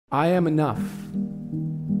I am enough.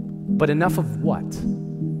 But enough of what?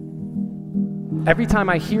 Every time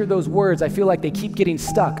I hear those words, I feel like they keep getting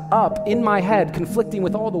stuck up in my head, conflicting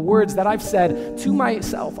with all the words that I've said to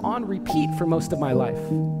myself on repeat for most of my life.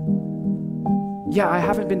 Yeah, I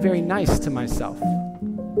haven't been very nice to myself.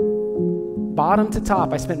 Bottom to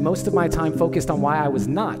top, I spent most of my time focused on why I was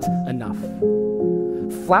not enough.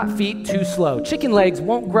 Flat feet, too slow. Chicken legs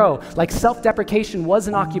won't grow. Like self-deprecation was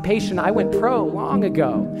an occupation, I went pro long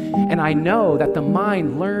ago. And I know that the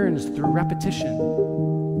mind learns through repetition.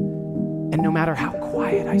 And no matter how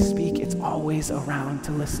quiet I speak, it's always around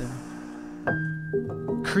to listen.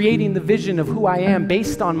 Creating the vision of who I am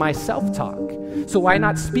based on my self-talk. So why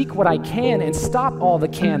not speak what I can and stop all the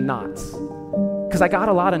can-nots? Because I got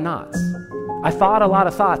a lot of knots. I thought a lot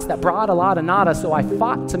of thoughts that brought a lot of nada, so I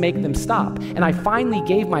fought to make them stop. And I finally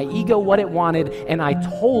gave my ego what it wanted, and I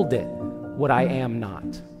told it what I am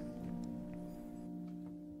not.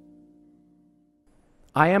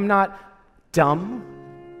 I am not dumb.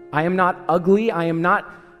 I am not ugly. I am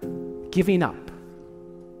not giving up.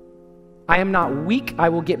 I am not weak. I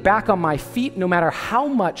will get back on my feet no matter how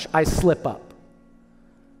much I slip up.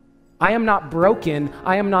 I am not broken,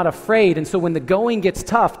 I am not afraid, and so when the going gets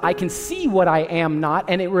tough, I can see what I am not,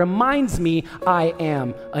 and it reminds me I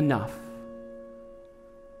am enough.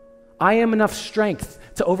 I am enough strength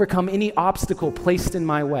to overcome any obstacle placed in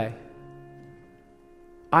my way.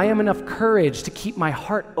 I am enough courage to keep my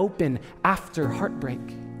heart open after heartbreak.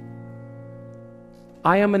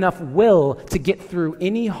 I am enough will to get through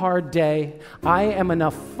any hard day. I am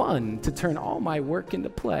enough fun to turn all my work into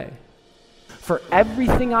play. For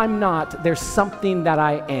everything I'm not, there's something that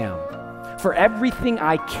I am. For everything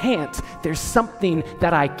I can't, there's something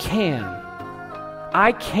that I can.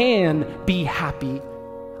 I can be happy.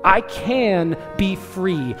 I can be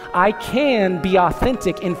free. I can be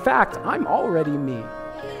authentic. In fact, I'm already me.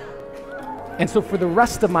 And so for the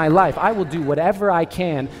rest of my life, I will do whatever I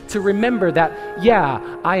can to remember that,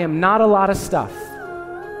 yeah, I am not a lot of stuff,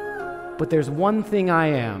 but there's one thing I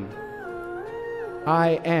am.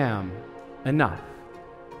 I am enough.